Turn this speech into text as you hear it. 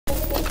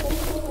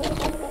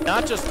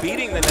not just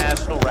beating the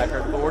national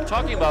record, but we're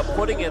talking about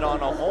putting it on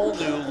a whole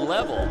new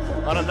level,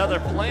 on another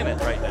planet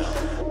right now.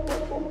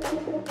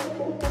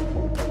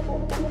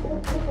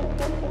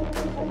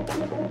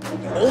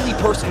 The only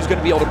person who's going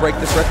to be able to break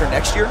this record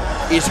next year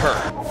is her.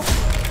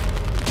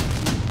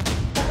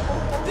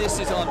 This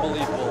is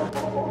unbelievable.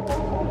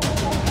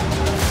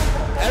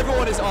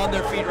 Everyone is on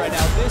their feet right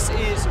now. This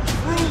is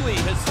truly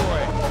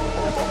historic.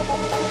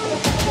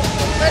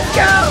 Let's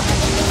go!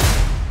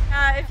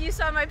 If you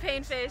saw my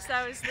pain face,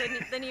 that was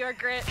the New York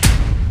grit.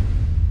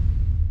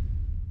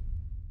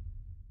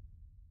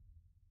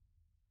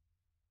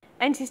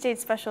 NC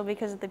State's special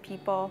because of the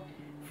people,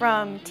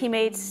 from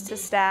teammates to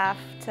staff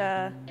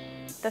to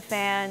the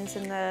fans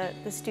and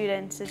the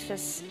students. It's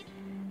just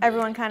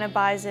everyone kind of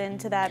buys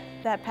into that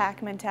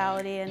pack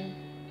mentality, and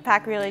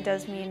pack really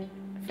does mean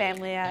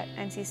family at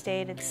NC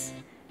State. It's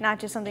not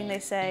just something they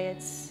say,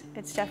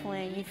 it's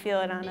definitely, you feel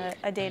it on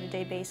a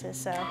day-to-day basis.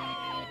 So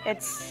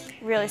it's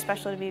really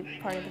special to be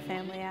part of the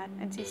family at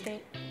NC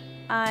State.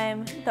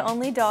 I'm the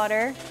only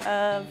daughter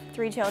of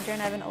 3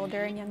 children. I have an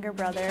older and younger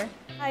brother.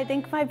 I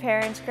think my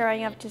parents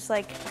growing up just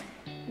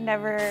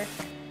never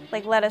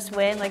let us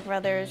win,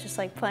 whether it was just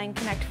playing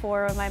Connect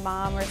 4 with my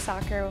mom or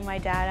soccer with my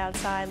dad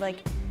outside.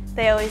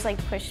 They always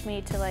pushed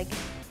me to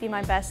be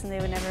my best, and they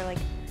would never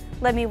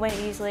let me win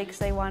easily because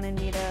they wanted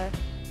me to,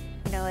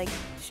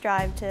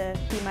 strive to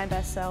be my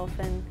best self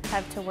and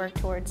have to work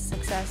towards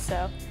success.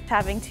 So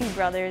having 2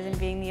 brothers and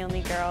being the only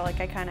girl, I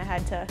kind of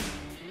had to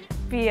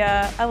be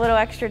a little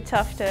extra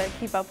tough to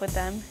keep up with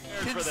them.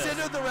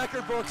 Consider the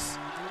record books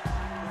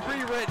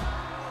rewritten.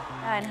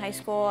 In high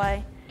school,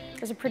 I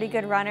was a pretty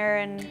good runner,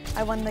 and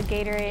I won the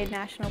Gatorade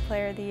National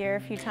Player of the Year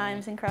a few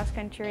times in cross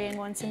country and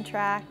once in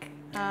track,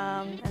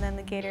 and then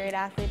the Gatorade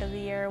Athlete of the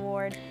Year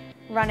award.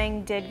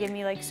 Running did give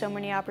me so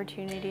many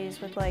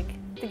opportunities with the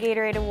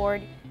Gatorade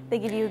award. They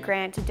give you a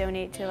grant to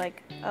donate to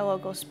a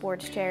local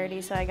sports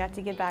charity, so I got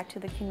to give back to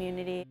the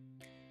community.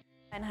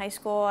 In high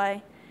school,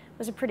 I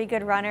was a pretty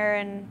good runner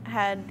and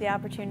had the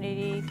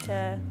opportunity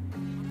to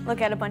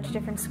look at a bunch of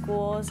different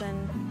schools,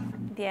 and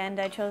at the end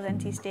I chose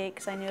NC State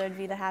because I knew I'd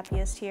be the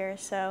happiest here.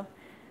 So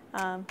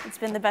it's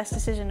been the best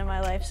decision of my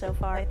life so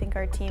far. I think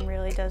our team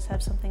really does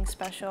have something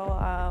special.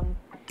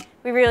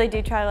 We really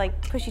do try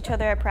to push each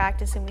other at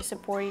practice, and we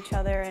support each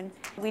other, and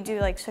we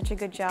do such a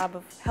good job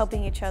of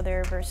helping each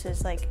other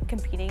versus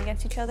competing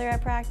against each other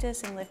at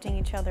practice and lifting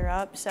each other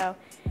up. So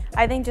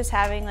I think just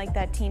having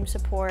that team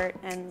support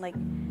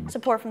and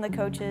support from the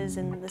coaches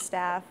and the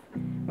staff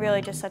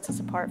really just sets us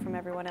apart from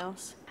everyone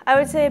else. I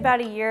would say about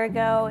a year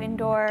ago,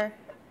 indoor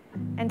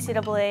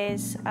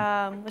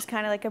NCAAs was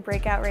kind of a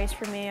breakout race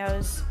for me. I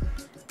was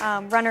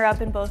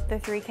runner-up in both the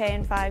 3K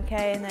and 5K,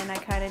 and then I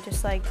kind of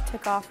just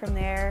took off from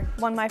there.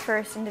 Won my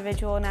first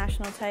individual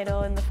national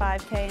title in the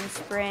 5K in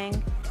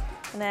spring,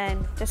 and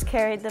then just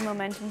carried the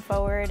momentum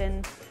forward,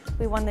 and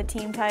we won the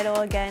team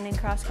title again in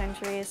cross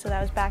country, so that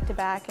was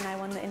back-to-back, and I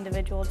won the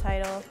individual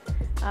title.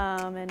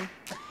 And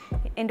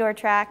indoor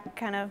track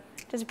kind of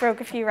just broke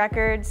a few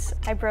records.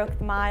 I broke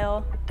the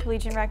mile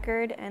collegiate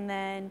record, and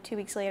then 2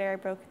 weeks later I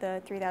broke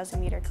the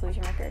 3,000-meter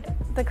collegiate record.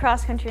 The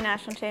cross country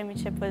national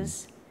championship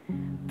was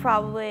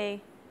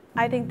probably,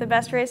 I think, the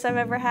best race I've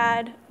ever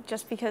had,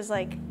 just because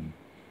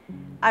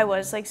I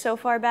was so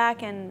far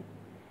back, and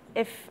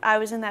if I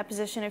was in that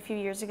position a few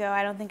years ago,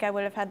 I don't think I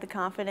would have had the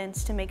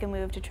confidence to make a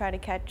move to try to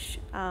catch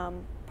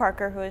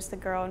Parker, who is the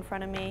girl in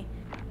front of me.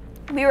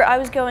 I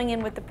was going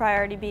in with the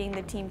priority being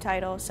the team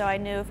title, so I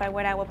knew if I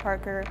went out with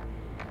Parker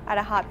at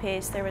a hot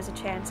pace, there was a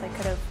chance I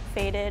could have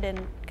faded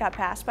and got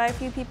passed by a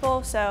few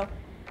people. So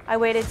I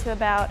waited to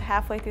about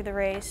halfway through the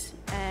race,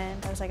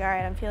 and I was like, all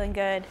right, I'm feeling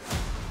good.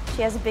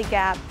 She has a big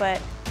gap,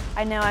 but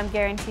I know I'm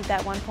guaranteed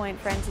that 1 point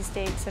for NC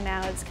State, so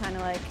now it's kind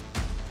of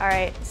all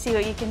right, see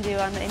what you can do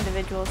on the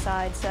individual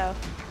side. So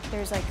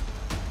there's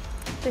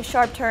the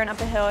sharp turn up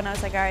a hill, and I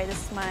was like, all right,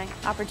 this is my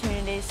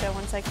opportunity. So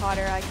once I caught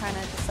her, I kind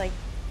of just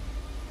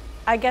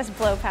I guess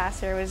blow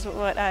past her was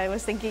what I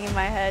was thinking in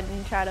my head,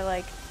 and try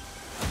to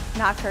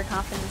knock her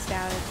confidence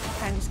down. And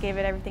kind of just gave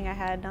it everything I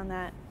had on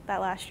that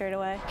last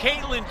straightaway.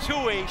 Katelyn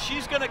Tuohy,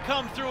 she's going to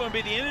come through and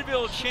be the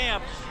individual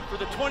champ for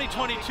the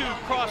 2022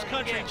 Cross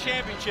Country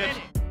Championships.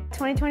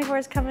 2024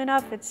 is coming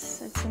up.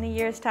 It's in a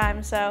year's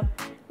time, so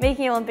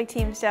making Olympic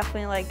team is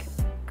definitely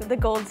the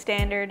gold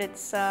standard.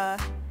 It's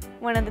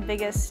one of the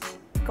biggest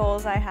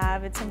goals I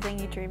have. It's something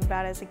you dream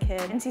about as a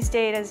kid. NC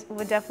State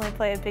would definitely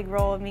play a big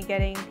role in me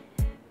getting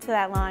to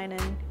that line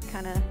and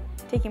kind of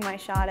taking my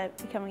shot at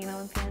becoming an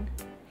Olympian.